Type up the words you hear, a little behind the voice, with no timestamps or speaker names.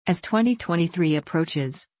As 2023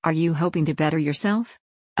 approaches, are you hoping to better yourself?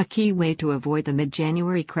 A key way to avoid the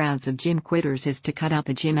mid-January crowds of gym quitters is to cut out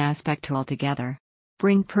the gym aspect altogether.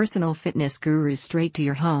 Bring personal fitness gurus straight to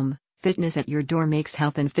your home. Fitness at your door makes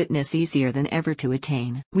health and fitness easier than ever to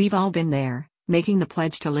attain. We've all been there, making the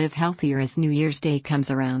pledge to live healthier as New Year's Day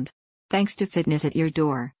comes around. Thanks to Fitness at Your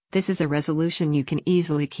Door, this is a resolution you can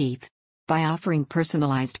easily keep. By offering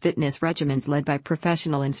personalized fitness regimens led by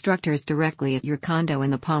professional instructors directly at your condo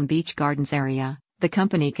in the Palm Beach Gardens area, the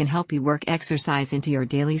company can help you work exercise into your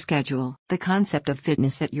daily schedule. The concept of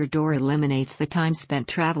Fitness at Your Door eliminates the time spent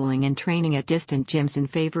traveling and training at distant gyms in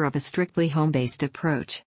favor of a strictly home-based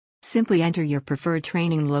approach. Simply enter your preferred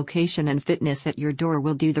training location and Fitness at Your Door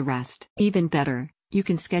will do the rest. Even better, you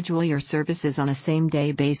can schedule your services on a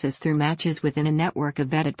same-day basis through matches within a network of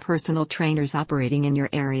vetted personal trainers operating in your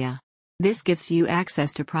area. This gives you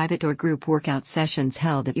access to private or group workout sessions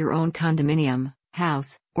held at your own condominium,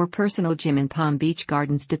 house, or personal gym in Palm Beach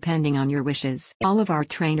Gardens depending on your wishes. All of our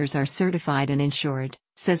trainers are certified and insured,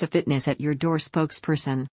 says a Fitness at Your Door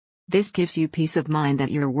spokesperson. This gives you peace of mind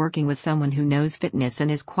that you're working with someone who knows fitness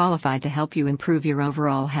and is qualified to help you improve your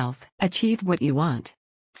overall health. Achieve what you want.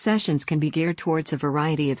 Sessions can be geared towards a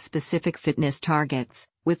variety of specific fitness targets,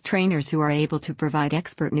 with trainers who are able to provide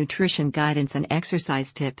expert nutrition guidance and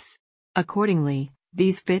exercise tips. Accordingly,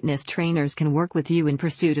 these fitness trainers can work with you in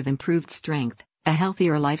pursuit of improved strength, a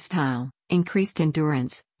healthier lifestyle, increased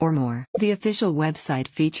endurance, or more. The official website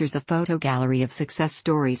features a photo gallery of success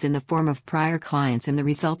stories in the form of prior clients and the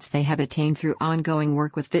results they have attained through ongoing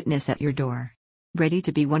work with Fitness at Your Door. Ready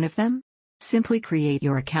to be one of them? Simply create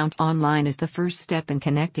your account online as the first step in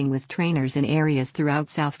connecting with trainers in areas throughout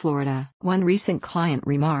South Florida. One recent client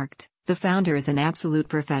remarked, "The founder is an absolute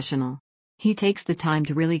professional. He takes the time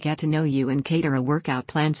to really get to know you and cater a workout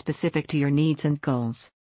plan specific to your needs and goals.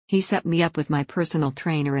 He set me up with my personal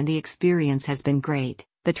trainer and the experience has been great.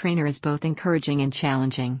 The trainer is both encouraging and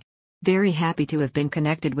challenging. Very happy to have been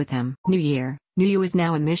connected with him." New Year, New You is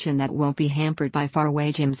now a mission that won't be hampered by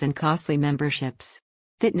faraway gyms and costly memberships.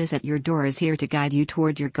 Fitness at Your Door is here to guide you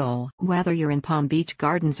toward your goal. Whether you're in Palm Beach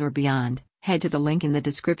Gardens or beyond, head to the link in the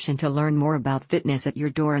description to learn more about Fitness at Your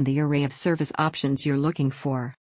Door and the array of service options you're looking for.